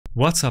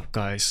What's up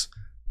guys?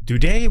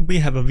 Today we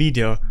have a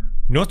video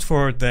not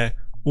for the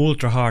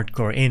ultra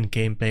hardcore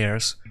endgame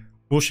players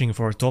pushing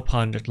for top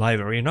 100 live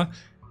arena.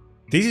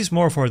 This is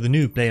more for the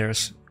new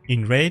players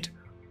in raid,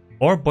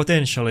 or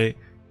potentially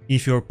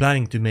if you're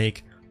planning to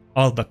make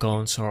alt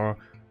accounts or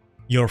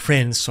your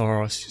friends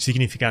or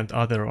significant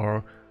other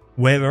or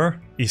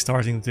whoever is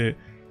starting to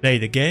play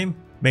the game.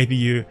 Maybe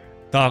you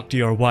talk to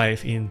your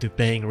wife into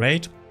playing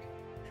raid,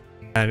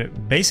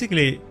 and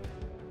basically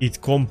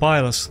it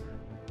compiles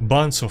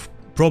bunch of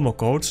promo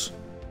codes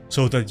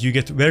so that you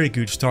get very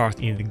good start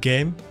in the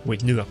game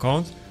with new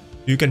account.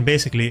 You can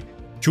basically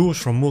choose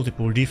from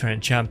multiple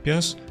different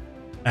champions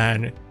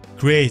and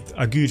create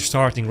a good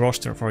starting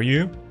roster for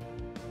you,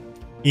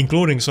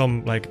 including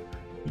some, like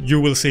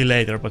you will see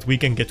later, but we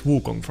can get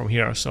Wukong from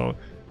here, so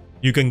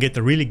you can get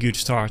a really good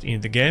start in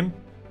the game.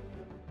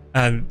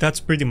 And that's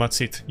pretty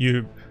much it.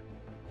 You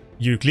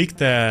click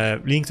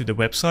the link to the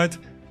website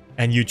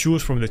and you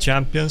choose from the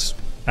champions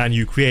and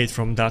you create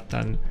from that,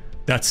 and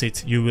that's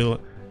it. You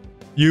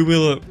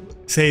will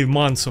save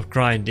months of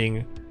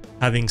grinding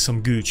having some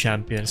good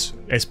champions,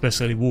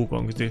 especially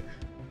Wukong to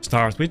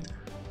start with.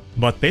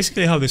 But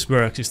basically how this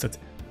works is that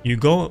you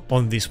go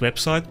on this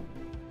website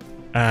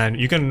and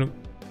you can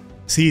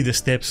see the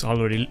steps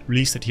already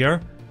listed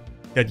here,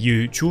 that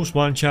you choose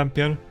one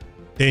champion,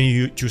 then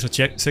you choose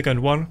a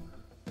second one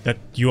that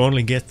you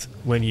only get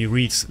when you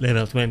reach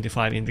level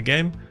 25 in the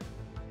game,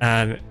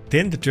 and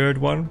then the third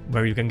one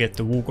where you can get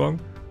the Wukong,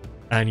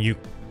 and you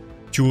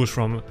choose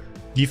from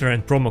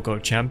different promo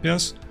code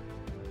champions.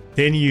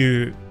 Then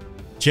you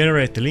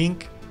generate the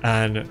link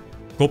and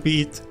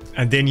copy it,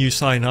 and then you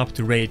sign up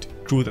to raid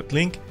through that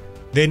link.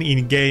 Then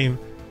in game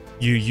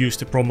you use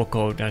the promo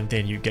code and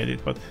then you get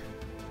it, but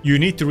you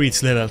need to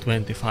reach level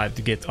 25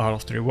 to get all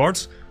of the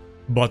rewards.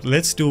 But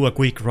let's do a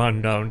quick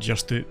rundown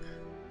just to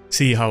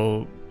see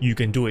how you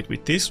can do it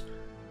with this.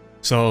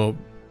 So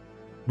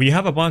we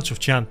have a bunch of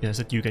champions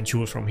that you can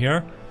choose from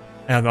here,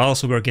 and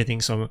also we're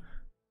getting some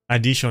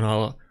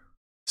additional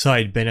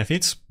side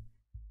benefits.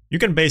 You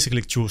can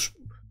basically choose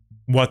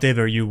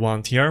whatever you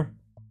want here.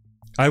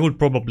 I would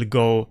probably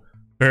go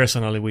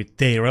personally with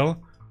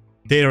Tyrell.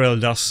 Tyrell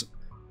does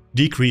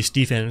decrease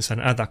defense and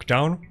attack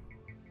down.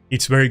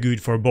 It's very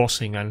good for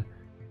bossing and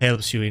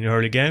helps you in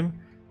early game.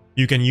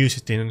 You can use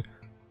it in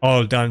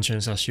all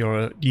dungeons as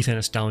your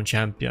defense down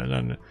champion,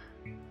 and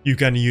you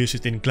can use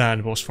it in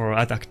clan boss for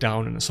attack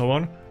down and so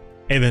on.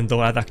 Even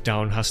though attack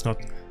down has not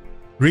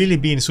really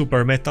been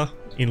super meta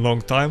in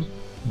long time,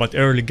 but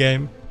early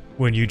game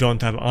when you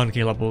don't have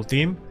unkillable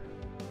team,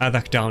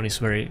 attack down is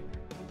very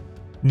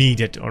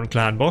needed on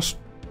clan boss.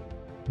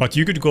 But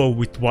you could go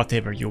with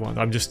whatever you want.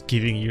 I'm just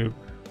giving you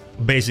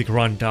a basic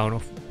rundown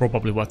of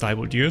probably what I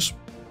would use.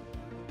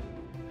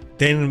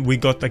 Then we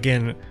got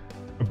again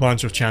a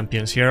bunch of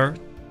champions here.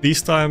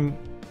 This time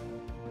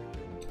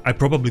I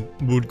probably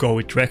would go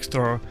with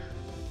Rector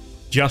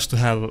just to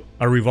have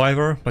a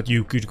reviver, but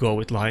you could go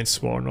with Lion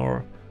Sworn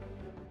or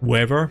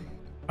whoever.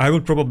 I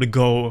would probably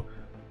go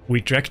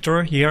with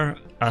Rector here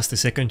as the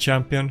second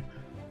champion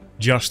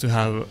just to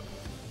have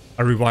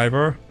a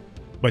reviver,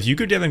 but you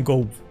could even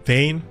go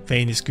Vayne.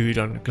 Vayne is good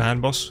on clan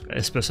boss,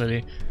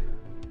 especially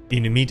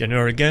in mid and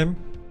early game,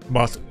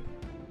 but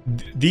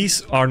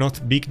these are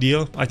not big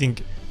deal. I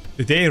think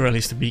the Tyrell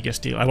is the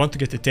biggest deal. I want to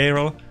get the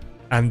Tyrell,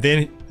 and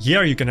then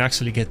here you can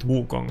actually get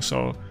Wukong,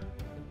 so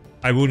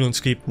I wouldn't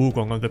skip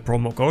Wukong on the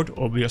promo code,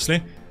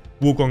 obviously.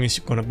 Wukong is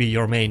gonna be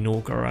your main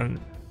nuker and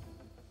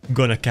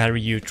gonna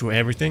carry you through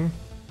everything.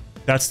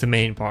 That's the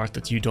main part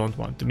that you don't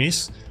want to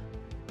miss.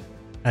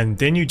 And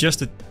then you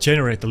just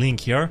generate the link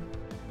here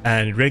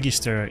and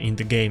register in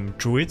the game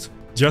through it,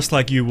 just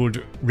like you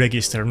would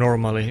register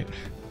normally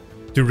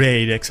to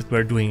raid, except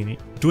we're doing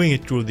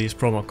it through these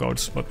promo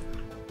codes. But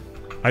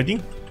I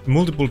think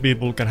multiple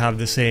people can have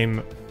the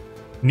same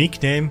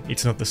nickname.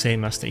 It's not the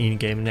same as the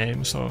in-game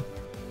name, so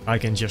I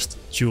can just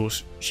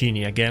choose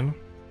Shinny again.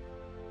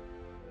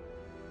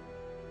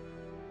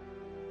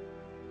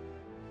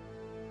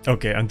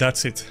 Okay, and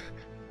that's it.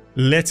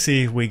 Let's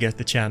see if we get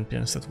the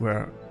champions that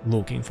we're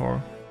looking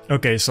for.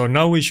 Okay, so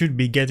now we should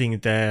be getting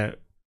the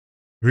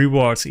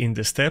rewards in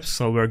the steps.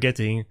 So we're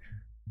getting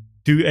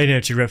 2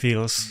 energy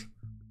refills,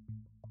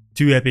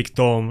 2 epic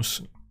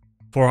tomes,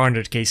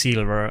 400k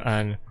silver,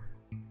 and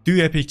 2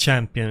 epic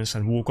champions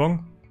and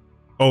Wukong.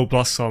 Oh,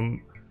 plus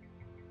some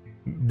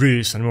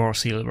brews and more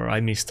silver.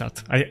 I missed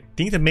that. I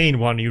think the main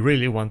one you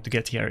really want to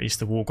get here is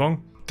the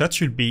Wukong. That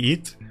should be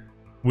it.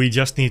 We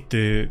just need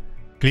to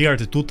clear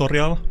the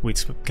tutorial,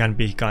 which can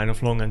be kind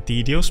of long and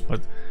tedious, but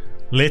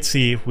let's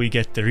see if we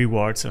get the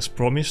rewards as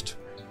promised,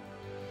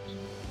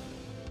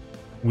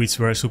 which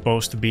were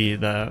supposed to be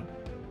the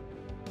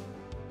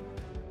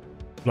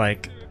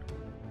like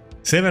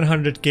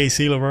 700k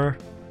silver,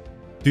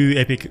 2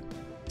 epic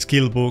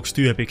skill books,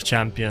 2 epic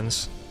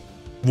champions,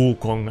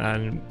 Wukong,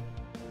 and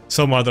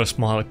some other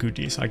small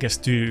goodies. I guess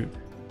two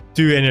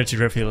energy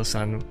refills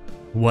and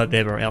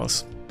whatever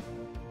else.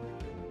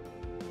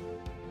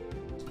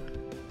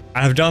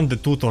 I have done the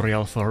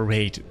tutorial for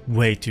raid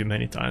way too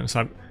many times.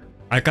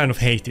 I kind of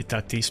hate it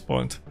at this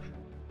point.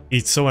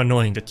 it's so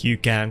annoying that you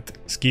can't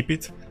skip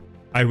it.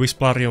 I wish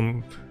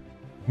Plarium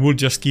would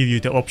just give you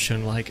the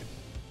option like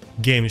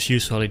games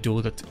usually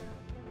do, that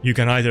you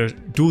can either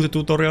do the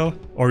tutorial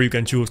or you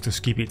can choose to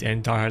skip it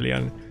entirely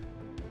and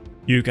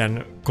you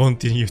can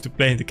continue to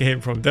play the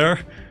game from there.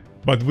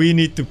 But we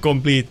need to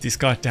complete this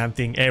goddamn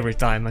thing every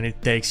time and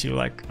it takes you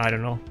like, I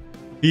don't know,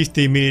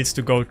 15 minutes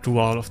to go through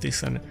all of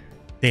this, and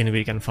then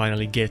we can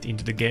finally get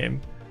into the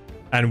game.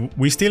 And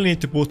we still need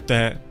to put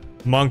the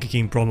Monkey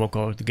King promo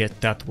code to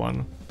get that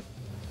one.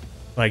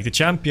 Like the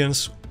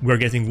champions, we're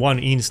getting one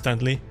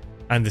instantly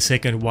and the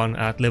second one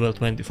at level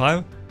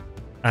 25.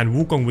 And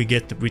Wukong we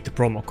get with the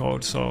promo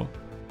code, so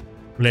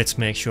let's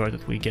make sure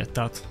that we get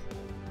that.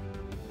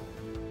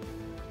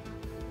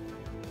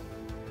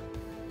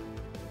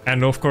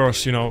 And of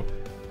course, you know,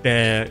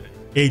 the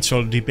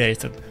age-old debate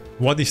that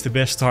what is the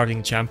best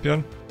starting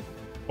champion?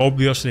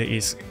 Obviously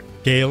is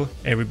Gale,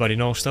 everybody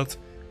knows that.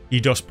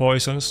 He does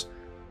poisons,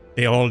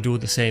 they all do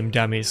the same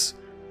damage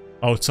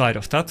outside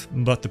of that,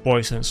 but the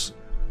poisons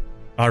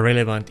are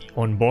relevant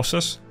on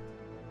bosses.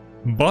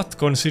 But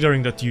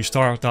considering that you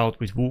start out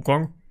with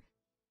Wukong,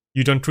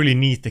 you don't really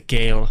need the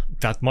Gale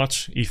that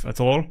much, if at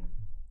all.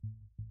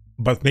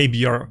 But maybe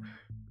you're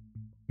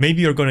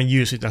gonna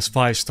use it as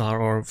 5-star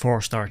or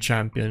 4-star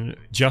champion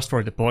just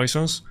for the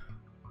poisons.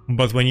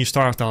 But when you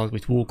start out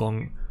with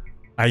Wukong,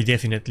 I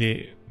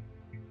definitely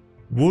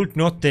would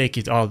not take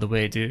it all the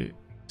way to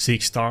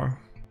 6-star.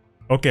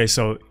 Okay,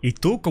 so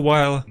it took a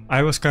while.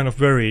 I was kind of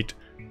worried,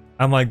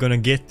 am I gonna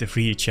get the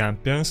free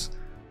champions?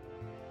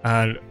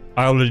 And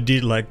I already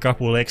did like a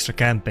couple extra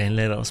campaign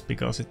levels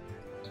because it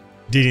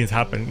didn't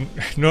happen.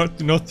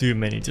 not too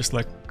many, just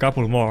like a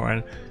couple more,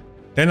 and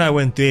then I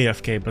went to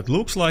AFK, but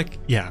looks like,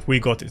 yeah, we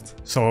got it.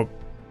 So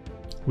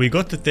we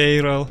got the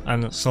Tyrell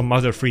and some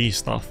other free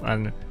stuff,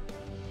 and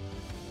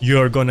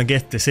you're gonna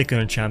get the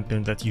second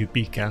champion that you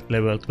pick at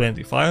level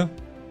 25.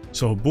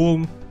 So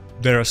boom,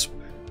 there's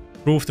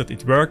proof that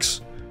it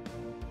works.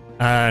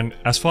 And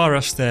as far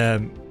as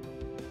the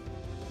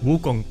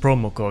Wukong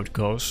promo code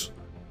goes,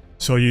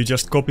 so you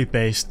just copy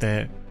paste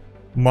the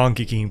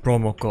Monkey King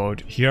promo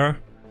code here.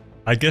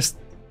 I guess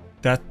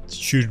that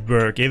should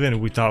work even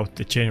without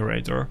the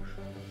generator.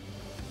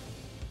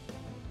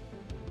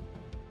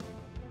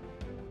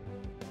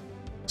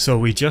 So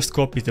we just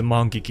copy the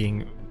Monkey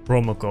King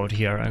promo code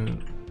here,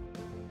 and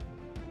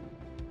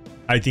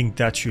I think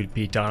that should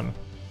be done.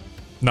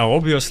 Now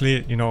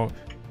obviously, you know,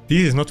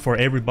 this is not for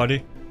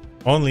everybody,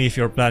 only if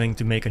you're planning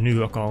to make a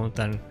new account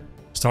and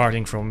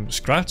starting from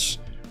scratch.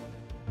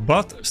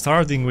 But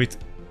starting with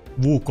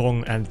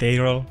Wukong and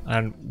Tyrell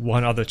and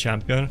one other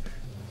champion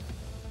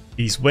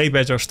is way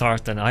better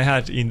start than I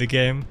had in the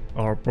game,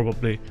 or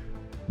probably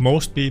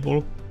most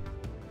people.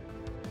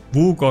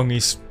 Wukong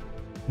is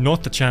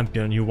not the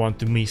champion you want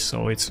to miss,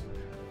 so it's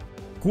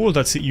cool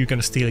that you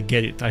can still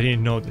get it. I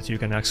didn't know that you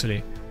can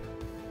actually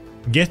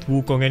get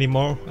Wukong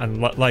anymore,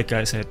 and like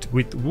I said,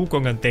 with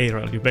Wukong and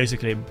Tyrell you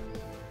basically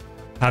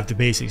have the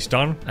basics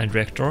done and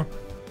Rector.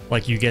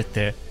 Like you get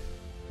the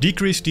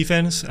decreased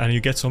defense and you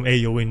get some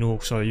AoE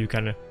nuke so you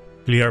can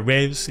clear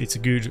waves. It's a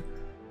good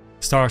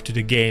start to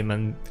the game,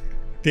 and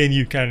then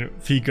you can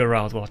figure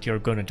out what you're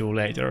gonna do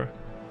later.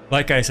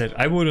 Like I said,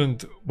 I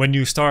wouldn't, when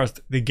you start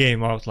the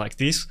game out like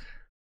this,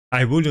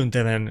 I wouldn't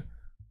even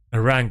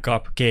rank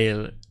up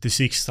Gale to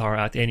 6-star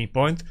at any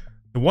point.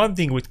 The one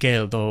thing with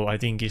Gale though, I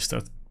think, is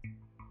that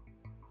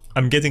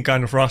I'm getting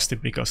kind of rusty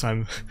because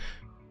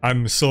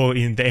I'm so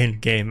in the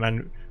end game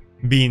and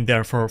been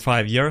there for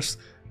 5 years.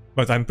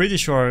 But I'm pretty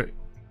sure,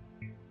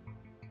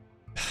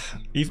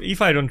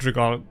 if I don't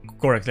recall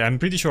correctly, I'm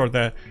pretty sure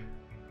the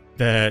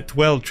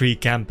 12-tree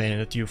campaign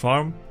that you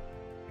farm,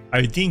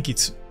 I think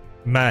it's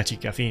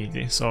magic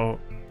affinity, so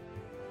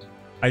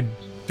I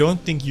don't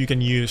think you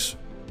can use,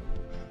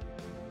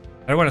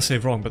 I don't want to say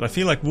wrong, but I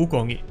feel like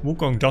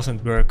Wukong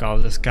doesn't work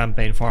out as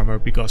campaign farmer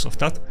because of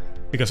that,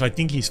 because I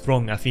think he's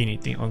wrong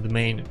affinity on the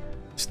main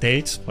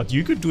stage. But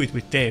you could do it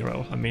with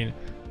Tyrell, I mean,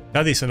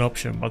 that is an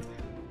option. But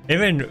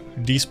even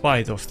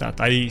despite of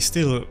that, I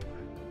still,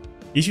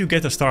 if you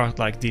get a start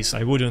like this,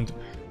 I wouldn't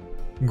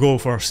go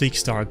for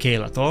 6-star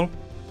Gale at all.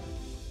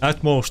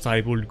 At most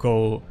I would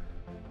go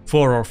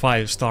 4 or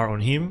 5-star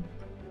on him,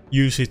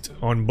 use it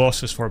on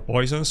bosses for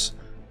poisons,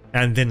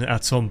 and then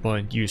at some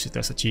point use it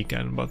as a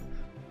chicken. But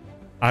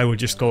I would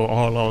just go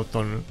all out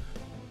on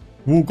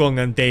Wukong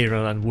and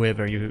Tyrell and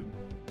whoever you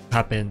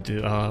happen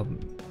to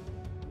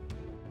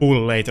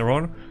pull later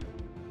on.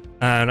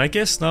 And I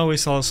guess now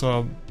is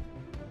also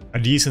a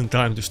decent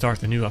time to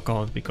start a new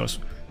account, because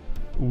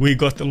we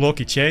got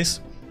Loki Chase.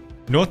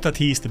 Not that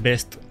he's the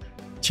best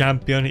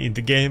champion in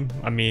the game,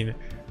 I mean,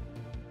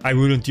 I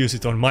wouldn't use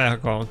it on my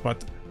account,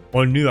 but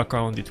on new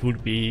account it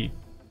would be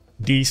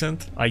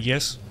decent, I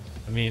guess.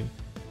 I mean,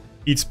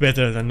 it's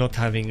better than not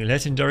having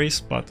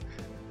legendaries, but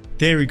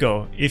there we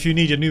go. If you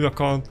need a new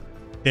account,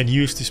 then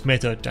use this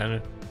method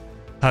and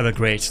have a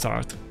great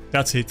start.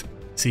 That's it.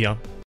 See ya.